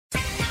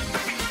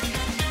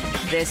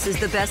This is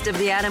the Best of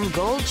the Adam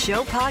Gold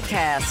Show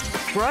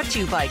podcast, brought to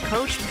you by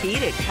Coach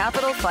Pete at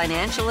Capital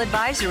Financial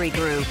Advisory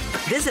Group.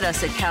 Visit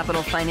us at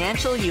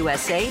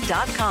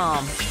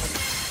capitalfinancialusa.com.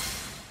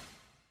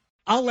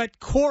 I'll let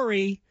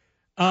Cory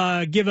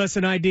give us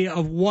an idea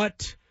of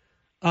what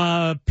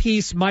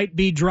piece might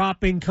be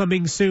dropping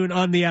coming soon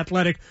on The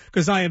Athletic,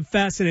 because I am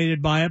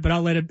fascinated by it, but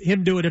I'll let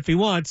him do it if he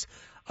wants.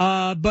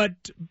 But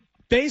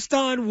based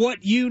on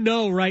what you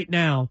know right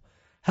now,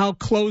 how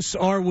close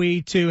are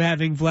we to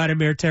having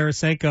Vladimir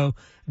Tarasenko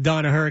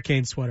don a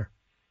Hurricane sweater?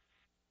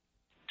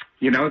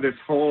 You know, this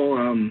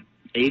whole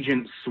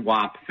agent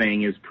swap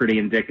thing is pretty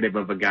indicative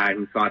of a guy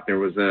who thought there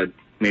was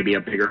maybe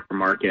a bigger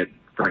market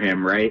for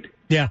him, right?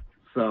 Yeah.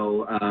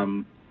 So,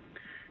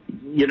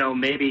 you know,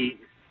 maybe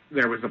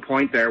there was a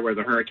point there where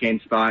the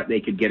Hurricanes thought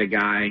they could get a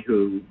guy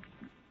who,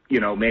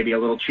 you know, maybe a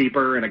little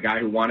cheaper and a guy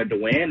who wanted to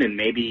win, and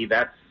maybe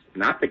that's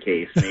not the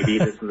case. Maybe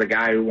this is a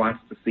guy who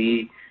wants to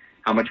see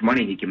how much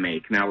money he can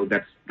make. Now,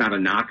 that's not a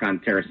knock on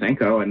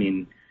Tarasenko. I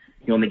mean,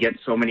 you only get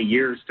so many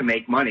years to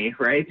make money,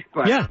 right?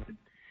 But yeah.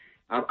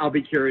 I'll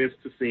be curious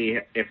to see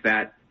if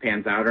that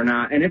pans out or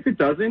not. And if it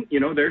doesn't,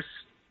 you know, there's,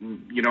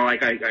 you know,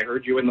 like I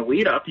heard you in the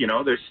lead up, you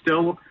know, there's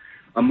still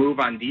a move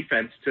on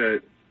defense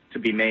to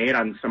be made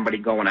on somebody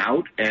going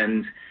out,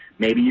 and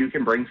maybe you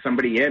can bring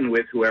somebody in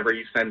with whoever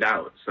you send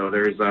out. So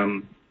there's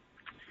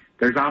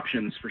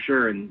options for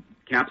sure. And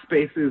cap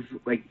space is,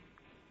 like,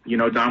 you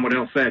know, Don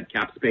Waddell said,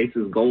 cap space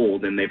is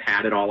gold, and they've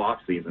had it all off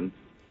season.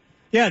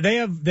 Yeah, they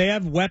have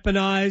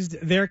weaponized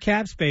their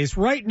cap space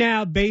right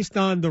now based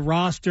on the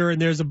roster,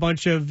 and there's a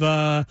bunch of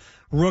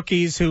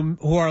rookies who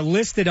are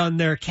listed on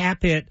their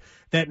cap hit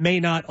that may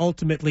not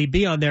ultimately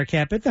be on their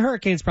cap hit. The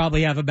Hurricanes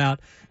probably have about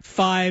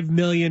 $5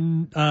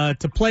 million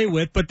to play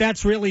with, but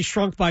that's really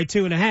shrunk by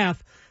 2.5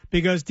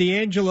 because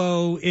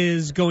D'Angelo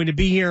is going to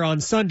be here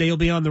on Sunday. He'll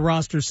be on the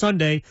roster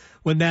Sunday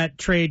when that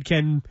trade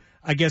can,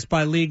 I guess,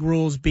 by league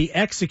rules, be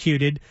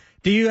executed.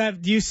 Do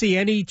you see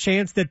any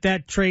chance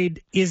that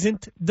trade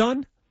isn't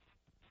done?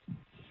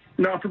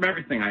 No, from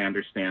everything I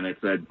understand,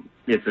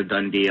 it's a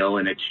done deal,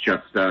 and it's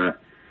just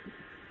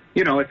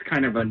you know, it's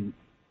kind of an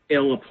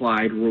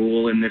ill-applied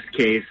rule in this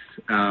case.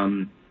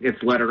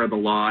 It's letter of the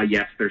law.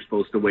 Yes, they're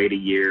supposed to wait a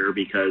year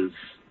because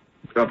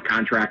of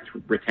contract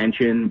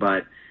retention,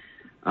 but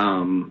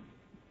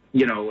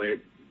you know,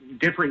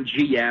 different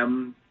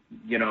GM.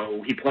 You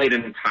know, he played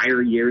an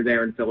entire year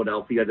there in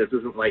Philadelphia. This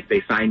isn't like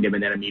they signed him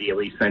and then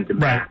immediately sent him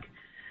back.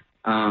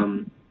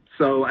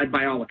 So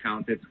by all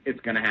accounts, it's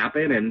going to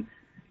happen. And,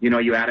 you know,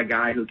 you add a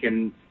guy who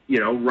can, you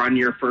know, run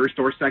your first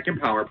or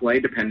second power play,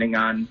 depending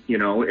on, you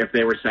know, if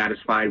they were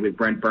satisfied with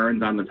Brent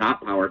Burns on the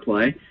top power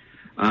play.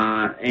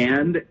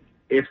 And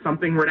if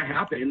something were to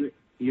happen,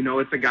 you know,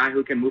 it's a guy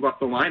who can move up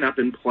the lineup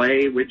and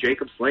play with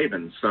Jacob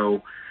Slavin.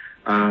 So,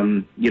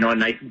 you know, a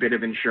nice bit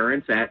of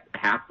insurance at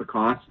half the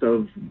cost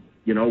of,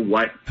 you know,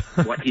 what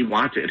he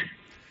wanted.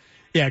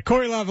 Yeah,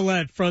 Cory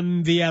Lavalette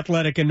from The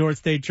Athletic and North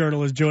State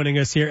Journal is joining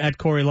us here at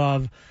Cory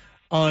Lav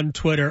on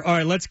Twitter. All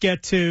right, let's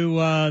get to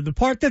the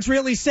part that's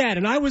really sad.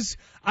 And I was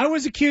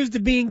accused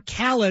of being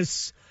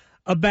callous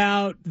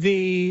about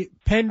the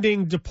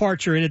pending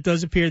departure, and it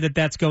does appear that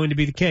that's going to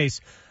be the case,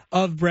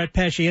 of Brett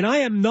Pesce. And I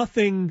am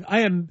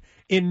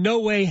in no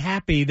way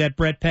happy that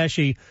Brett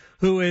Pesce,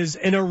 who is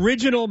an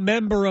original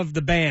member of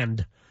the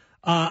band,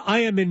 I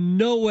am in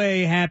no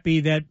way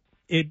happy that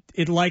we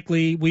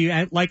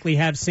likely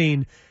have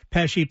seen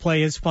Pesce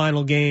play his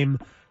final game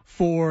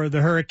for the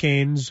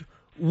Hurricanes.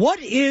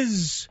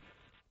 What's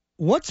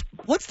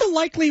the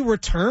likely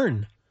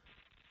return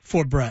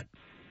for Brett?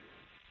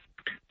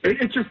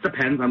 It just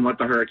depends on what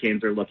the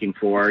Hurricanes are looking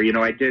for. You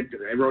know, I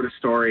wrote a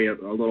story a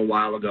little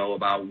while ago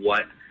about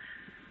what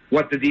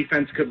the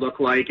defense could look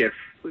like if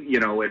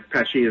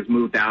Pesce is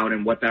moved out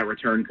and what that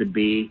return could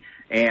be.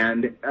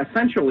 And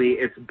essentially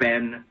it's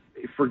been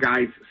for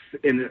guys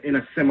in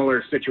a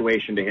similar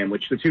situation to him,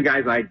 which the two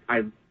guys I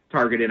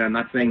targeted, I'm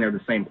not saying they're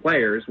the same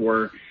players,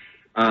 were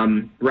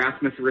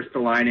Rasmus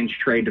Ristolainen's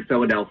trade to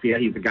Philadelphia.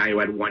 He's a guy who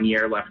had 1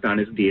 year left on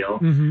his deal,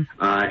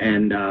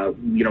 and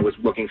was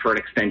looking for an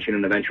extension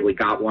and eventually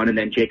got one. And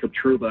then Jacob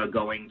Trouba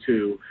going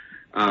to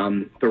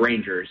the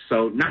Rangers.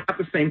 So not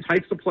the same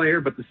types of player,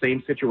 but the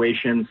same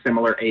situation,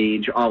 similar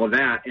age, all of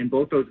that. And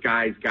both those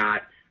guys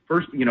got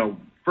first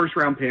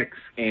round picks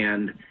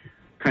and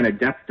kind of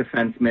depth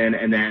defensemen,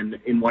 and then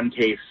in one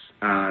case,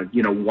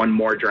 one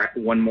more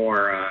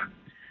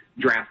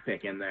draft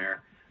pick in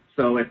there.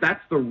 So if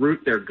that's the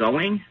route they're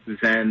going,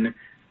 then,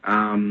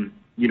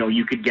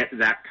 you could get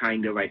that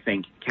kind of, I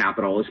think,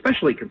 capital,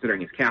 especially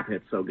considering his cap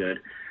hit's so good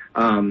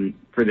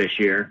for this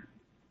year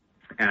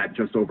at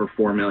just over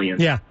 $4 million.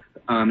 Yeah.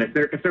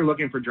 If they're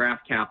looking for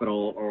draft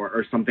capital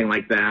or something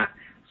like that,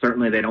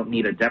 certainly they don't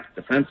need a depth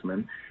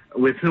defenseman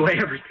with the way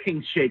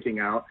everything's shaking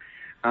out.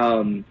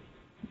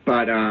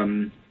 But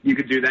you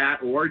could do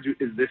that, or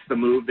is this the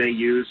move they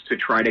use to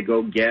try to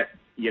go get,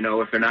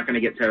 if they're not going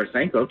to get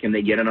Tarasenko, can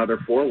they get another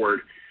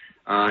forward?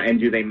 And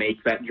do they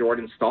make that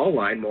Jordan Staal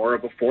line more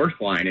of a fourth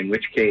line, in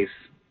which case,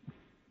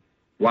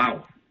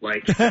 wow,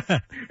 Like,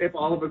 if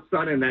all of a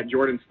sudden that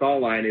Jordan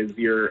Staal line is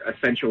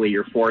essentially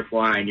your fourth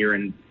line, you're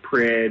in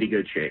pretty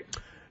good shape.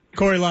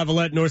 Cory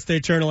Lavalette, North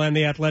State Journal and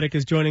The Athletic,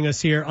 is joining us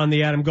here on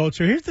the Adam Gold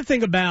Show. Here's the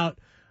thing about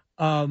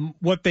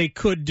what they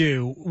could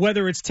do,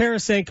 whether it's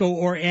Tarasenko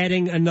or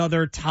adding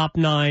another top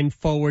 9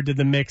 forward to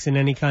the mix in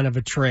any kind of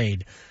a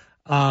trade.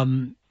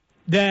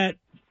 That,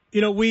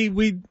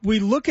 we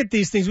look at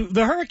these things.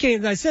 The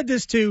Hurricanes, I said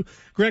this to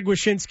Greg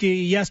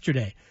Wyshynski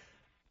yesterday.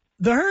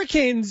 The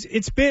Hurricanes,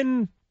 it's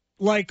been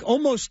like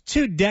almost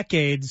 2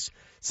 decades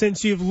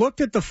since you've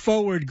looked at the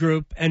forward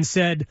group and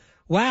said,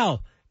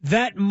 wow,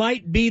 that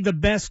might be the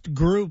best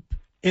group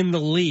in the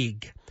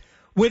league,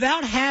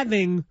 without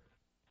having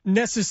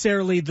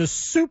necessarily the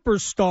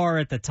superstar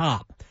at the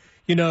top,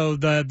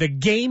 the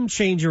game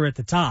changer at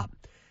the top.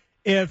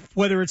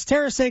 Whether it's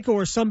Tarasenko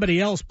or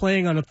somebody else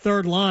playing on a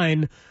third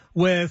line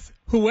with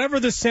whoever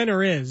the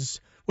center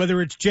is,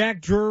 whether it's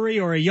Jack Drury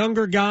or a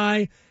younger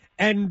guy,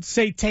 and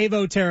say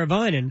Teuvo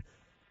Teravainen,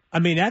 I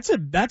mean,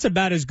 that's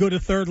about as good a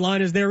third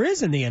line as there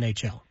is in the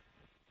NHL.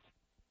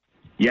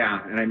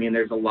 Yeah, and I mean,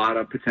 there's a lot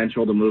of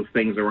potential to move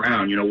things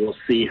around. We'll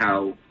see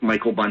how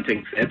Michael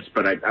Bunting fits,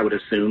 but I would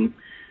assume,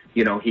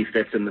 he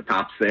fits in the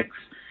top 6.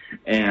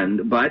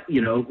 But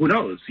who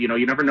knows?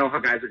 You never know how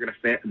guys are going to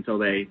fit until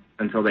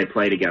they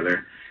play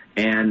together.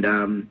 And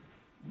I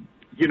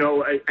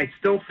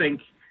still think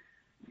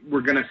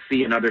we're going to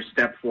see another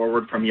step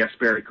forward from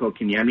Jesperi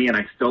Kotkaniemi, and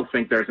I still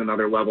think there's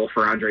another level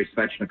for Andrei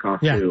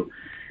Svechnikov too.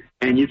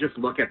 And you just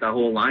look at the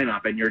whole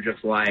lineup, and you're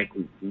just like,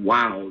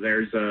 wow,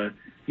 there's and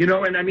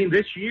I mean,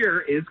 this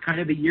year is kind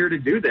of the year to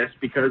do this,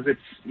 because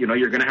it's,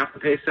 you're going to have to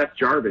pay Seth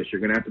Jarvis,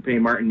 you're going to have to pay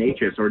Martin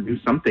Necas, or do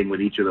something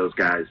with each of those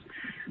guys.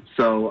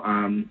 So,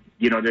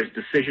 there's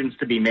decisions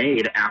to be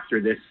made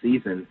after this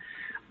season.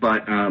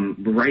 But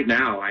right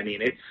now, I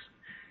mean,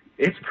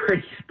 it's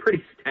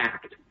pretty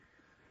stacked.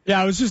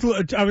 Yeah, I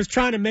was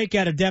trying to make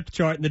out a depth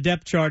chart, and the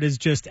depth chart is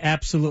just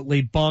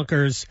absolutely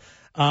bonkers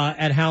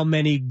at how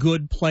many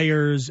good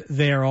players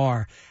there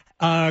are.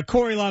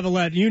 Cory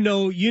Lavalette, you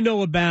know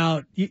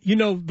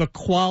the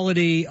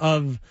quality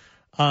of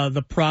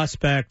the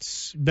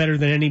prospects better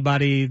than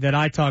anybody that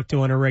I talk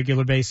to on a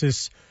regular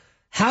basis.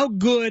 How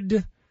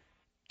good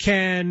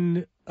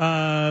can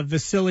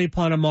Vasily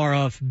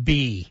Ponomarev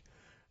be?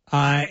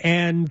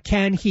 And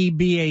can he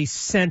be a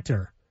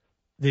center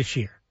this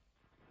year?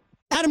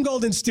 Adam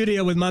Gold in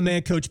studio with my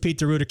man, Coach Pete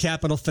DeRuiter,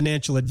 Capital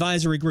Financial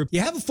Advisory Group.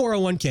 You have a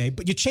 401k,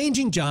 but you're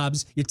changing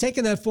jobs. You're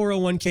taking that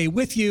 401k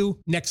with you.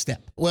 Next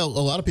step. Well, a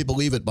lot of people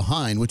leave it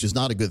behind, which is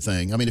not a good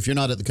thing. I mean, if you're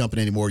not at the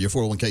company anymore, your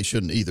 401k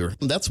shouldn't either.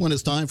 And that's when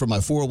it's time for my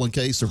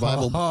 401k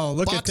survival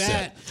look box at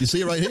that. set. You see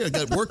it right here. I've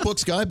got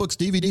workbooks, guidebooks,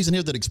 DVDs in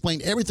here that explain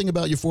everything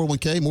about your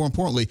 401k. More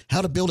importantly,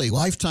 how to build a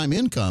lifetime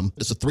income.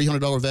 It's a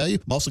 $300 value.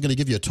 I'm also going to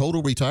give you a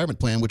total retirement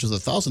plan, which is a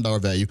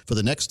 $1,000 value for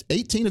the next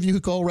 18 of you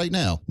who call right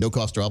now. No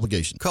cost or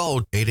obligation.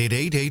 Call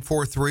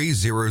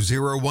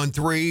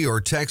 888-843-0013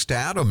 or text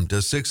Adam to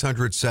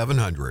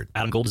 600-700.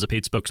 Adam Gold is a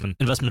paid spokesman.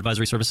 Investment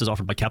advisory services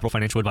offered by Capital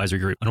Financial Advisory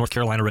Group, a North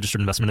Carolina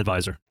registered investment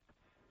advisor.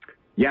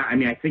 Yeah, I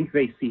mean, I think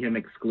they see him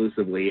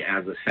exclusively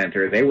as a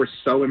center. They were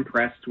so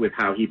impressed with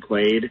how he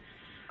played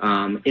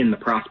in the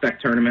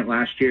prospect tournament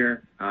last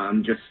year.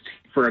 Just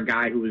for a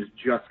guy who was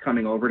just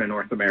coming over to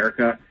North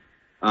America,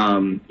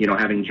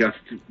 having just,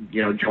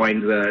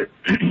 joined the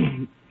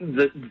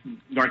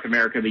North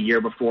America the year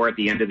before at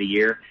the end of the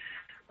year.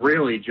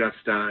 Really just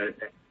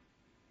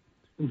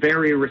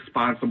very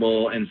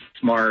responsible and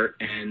smart,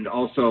 and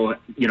also,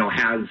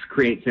 has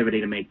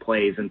creativity to make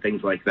plays and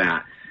things like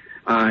that.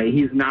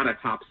 He's not a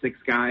top 6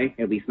 guy,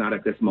 at least not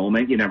at this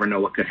moment. You never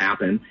know what could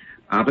happen.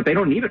 But they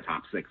don't need a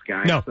top 6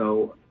 guy. No.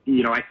 So,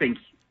 I think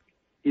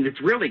it's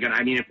really good.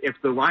 I mean, if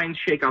the lines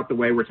shake out the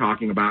way we're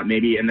talking about,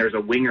 maybe, and there's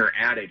a winger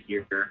added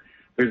here,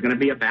 there's going to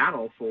be a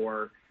battle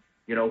for,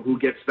 who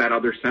gets that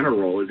other center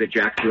role. Is it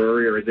Jack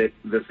Drury or is it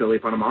Vasily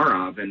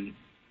Ponomarev? And,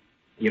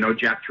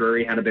 Jack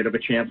Drury had a bit of a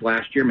chance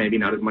last year, maybe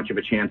not as much of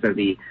a chance as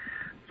he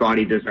thought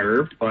he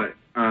deserved. But,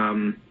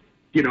 the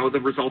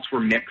results were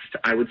mixed,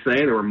 I would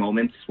say. There were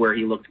moments where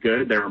he looked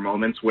good. There were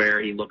moments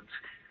where he looked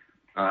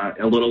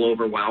a little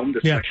overwhelmed,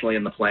 especially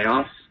in the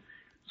playoffs.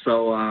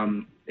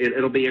 So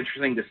it'll be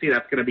interesting to see.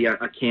 That's going to be a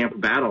camp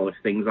battle if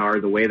things are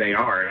the way they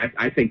are.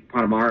 I think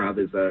Ponomarev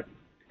is a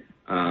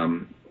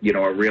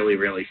really,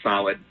 really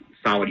solid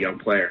young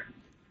player.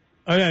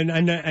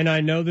 And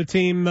I know the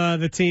team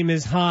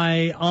is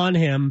high on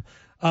him.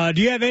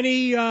 Do you have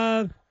any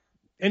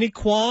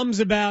qualms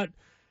about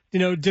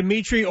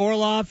Dmitry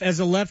Orlov as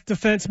a left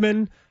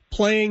defenseman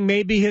playing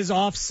maybe his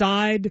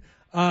offside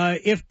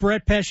if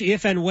Brett Pesce,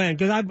 if and when?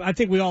 Because I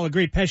think we all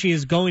agree Pesce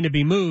is going to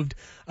be moved.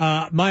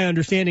 My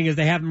understanding is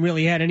they haven't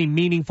really had any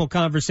meaningful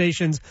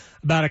conversations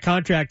about a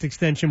contract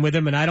extension with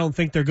him, and I don't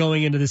think they're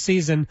going into the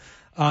season.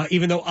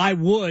 Even though I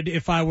would,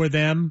 if I were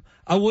them,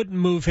 I wouldn't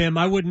move him.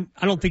 I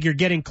don't think you're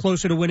getting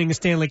closer to winning a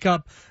Stanley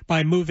Cup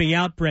by moving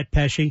out Brett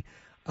Pesce.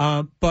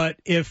 But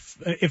if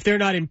they're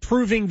not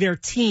improving their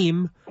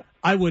team,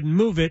 I wouldn't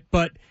move it.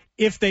 But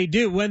if they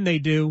do, when they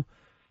do,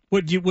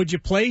 would you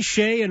play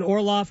Shea and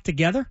Orlov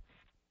together?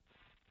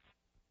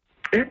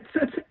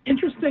 It's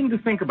interesting to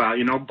think about.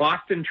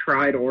 Boston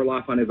tried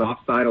Orlov on his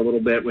offside a little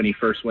bit when he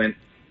first went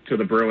to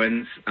the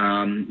Bruins.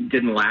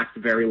 Didn't last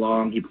very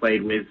long. He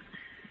played with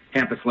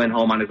Hampus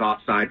Lindholm on his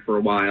offside for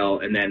a while,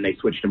 and then they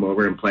switched him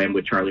over and played him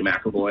with Charlie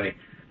McAvoy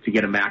to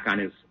get him back on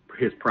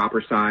his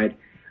proper side.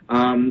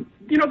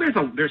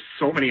 There's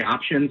so many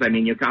options. I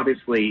mean, you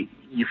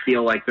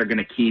feel like they're going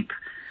to keep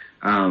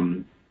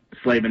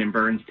Slavin and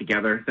Burns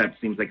together. That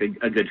seems like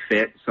a good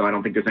fit, so I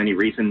don't think there's any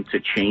reason to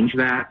change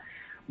that.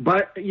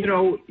 But,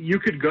 you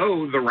could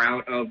go the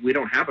route of we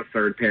don't have a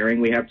third pairing.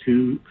 We have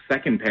 2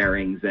 second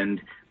pairings. And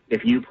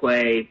if you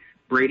play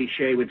Brady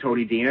Shea with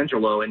Tony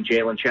DeAngelo and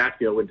Jalen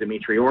Chatfield with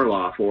Dmitry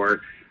Orlov,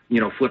 or,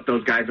 flip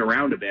those guys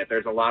around a bit,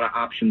 there's a lot of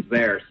options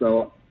there.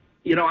 So,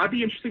 I'd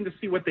be interesting to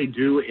see what they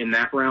do in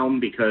that realm,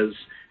 because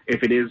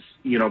if it is,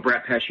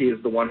 Brett Pesce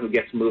is the one who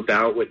gets moved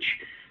out, which,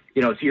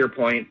 to your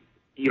point,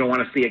 you don't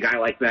want to see a guy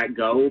like that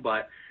go,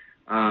 but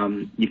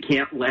you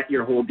can't let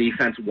your whole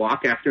defense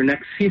walk after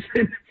next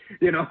season.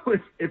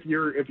 If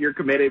you're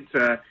committed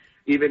to,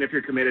 even if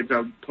you're committed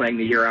to playing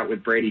the year out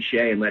with Brady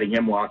Shea and letting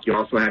him walk, you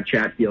also have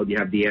Chatfield, you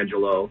have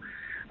DeAngelo.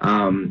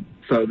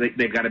 So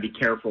they've got to be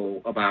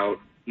careful about,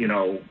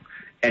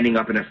 ending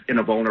up in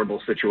a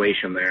vulnerable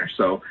situation there.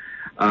 So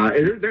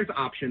there's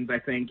options, I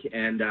think,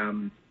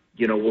 and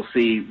we'll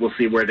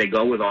see where they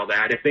go with all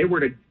that. If they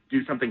were to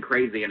do something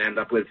crazy and end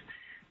up with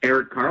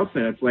Erik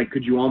Karlsson, it's like,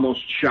 could you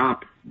almost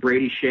shop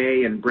Brady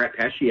Shea and Brett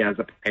Pesce as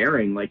a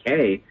pairing? Like,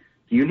 hey,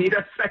 do you need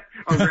a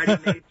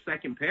ready-made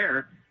second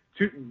pair?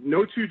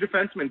 No 2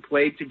 defensemen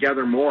played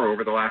together more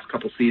over the last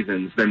couple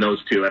seasons than those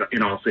 2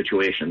 in all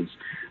situations.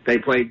 They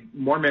played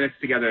more minutes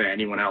together than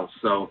anyone else.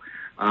 So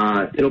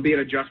it'll be an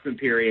adjustment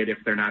period if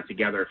they're not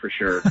together for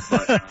sure.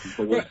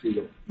 But we'll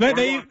see.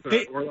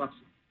 Orlov's,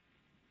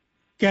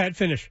 go ahead,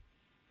 finish.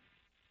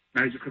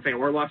 I was just going to say,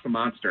 Orlov's a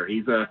monster.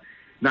 He's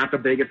not the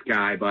biggest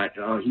guy, but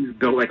he's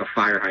built like a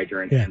fire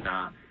hydrant. Yeah.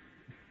 And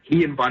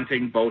he and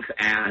Bunting both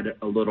add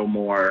a little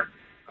more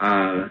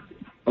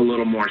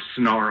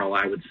snarl,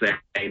 I would say.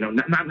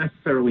 Not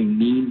necessarily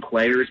mean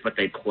players, but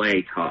they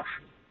play tough.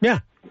 Yeah.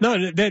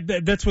 No,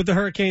 that's what the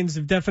Hurricanes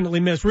have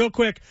definitely missed. Real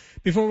quick,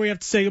 before we have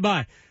to say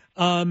goodbye,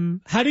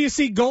 how do you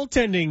see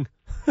goaltending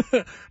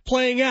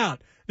playing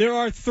out? There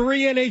are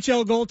 3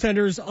 NHL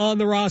goaltenders on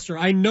the roster.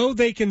 I know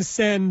they can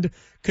send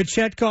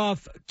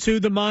Kochetkov to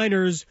the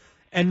minors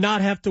and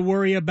not have to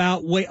worry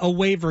about a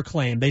waiver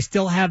claim. They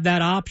still have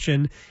that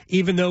option,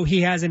 even though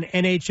he has an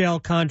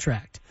NHL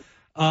contract.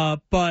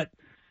 But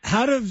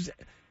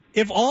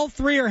if all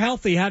 3 are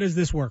healthy, how does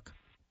this work?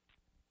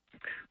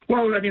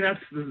 Well, I mean,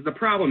 that's the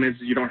problem is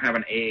you don't have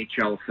an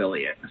AHL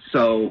affiliate.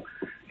 So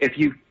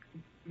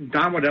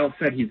Don Waddell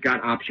said he's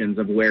got options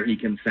of where he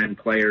can send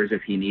players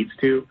if he needs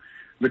to.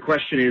 The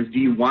question is, do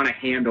you want to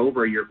hand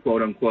over your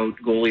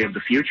quote-unquote goalie of the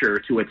future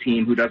to a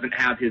team who doesn't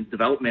have his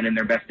development in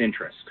their best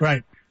interest?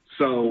 Right.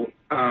 So,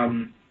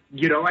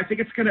 I think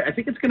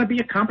it's gonna be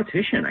a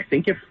competition. I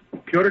think if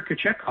Pyotr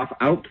Kochetkov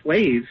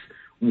outplays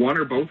one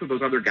or both of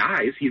those other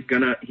guys, he's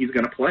gonna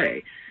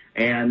play.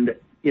 And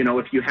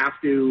if you have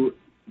to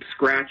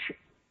scratch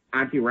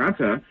Antti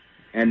Raanta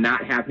and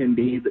not have him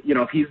be,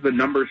 if he's the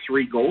number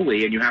 3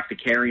 goalie and you have to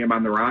carry him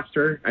on the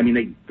roster, I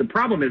mean, the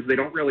problem is they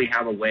don't really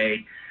have a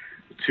way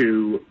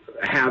to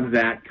have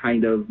that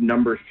kind of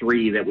number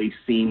 3 that we've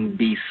seen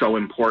be so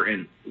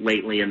important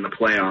lately in the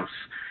playoffs,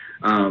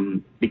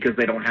 because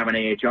they don't have an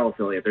AHL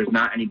affiliate. There's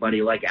not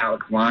anybody like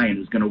Alex Lyon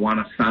who's going to want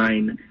to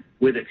sign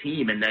with a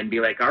team and then be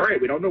like, all right,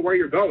 we don't know where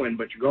you're going,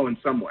 but you're going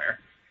somewhere.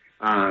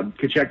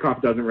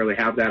 Kochetkov doesn't really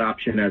have that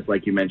option, as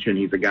like you mentioned,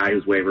 he's a guy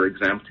who's waiver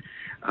exempt.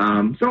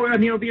 So, I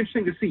mean, it'll be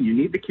interesting to see. You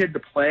need the kid to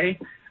play.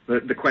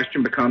 The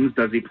question becomes,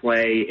 does he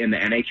play in the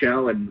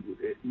NHL and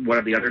one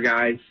of the other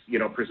guys,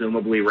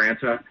 presumably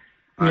Raanta,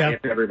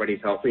 if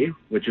everybody's healthy,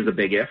 which is a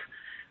big if.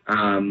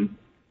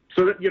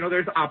 So that,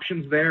 there's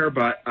options there,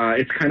 but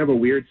it's kind of a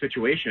weird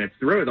situation. It's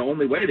really the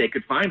only way they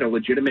could find a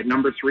legitimate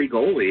number 3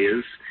 goalie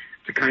is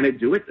to kind of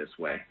do it this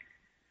way.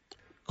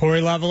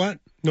 Cory Lavalette,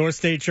 North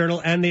State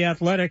Journal and The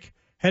Athletic,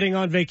 heading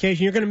on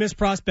vacation. You're going to miss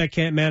prospect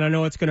camp, man. I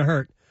know it's going to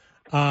hurt.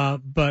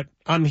 But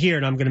I'm here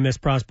and I'm going to miss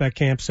prospect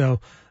camp,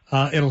 so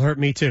it'll hurt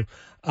me too.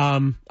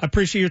 I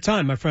appreciate your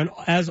time, my friend.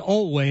 As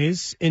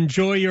always,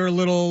 enjoy your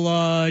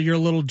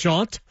little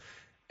jaunt,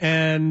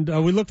 and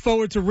we look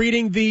forward to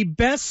reading the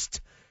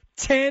best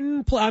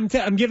 10. I'm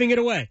giving it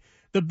away.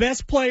 The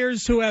best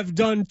players who have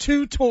done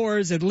 2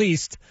 tours at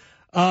least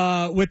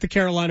with the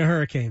Carolina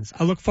Hurricanes.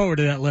 I look forward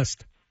to that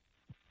list.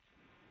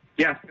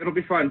 Yeah, it'll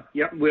be fun.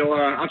 Yep, I'm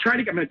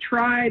going to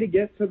try to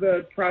get to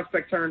the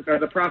prospect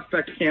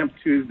camp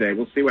Tuesday.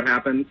 We'll see what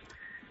happens,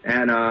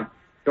 and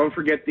don't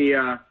forget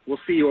we'll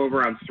see you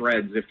over on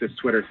Threads if this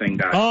Twitter thing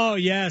dies. Oh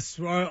yes,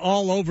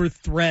 all over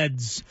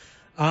Threads.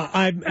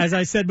 As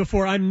I said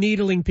before, I'm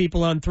needling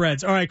people on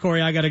Threads. All right,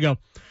 Cory, I got to go.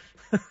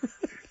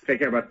 Take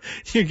care, bud.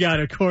 You got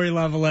it. Cory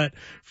Lavalette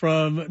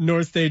from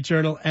North State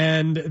Journal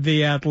and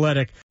The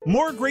Athletic.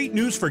 More great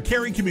news for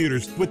Cary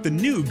commuters. With the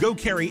new Go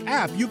Cary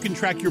app, you can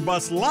track your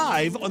bus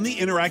live on the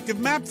interactive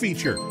map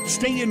feature.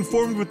 Stay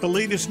informed with the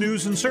latest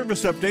news and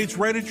service updates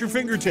right at your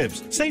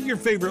fingertips. Save your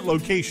favorite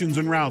locations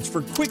and routes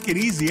for quick and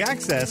easy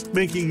access,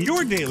 making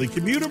your daily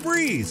commute a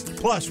breeze.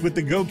 Plus, with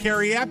the Go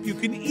Cary app, you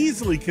can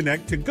easily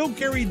connect to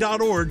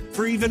gocary.org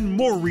for even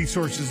more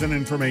resources and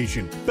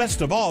information.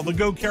 Best of all, the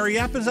Go Cary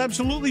app is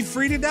absolutely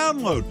free to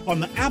download on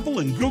the Apple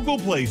and Google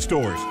Play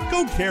stores.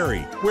 Go Cary,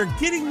 where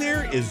getting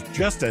there is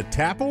just a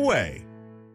tap away.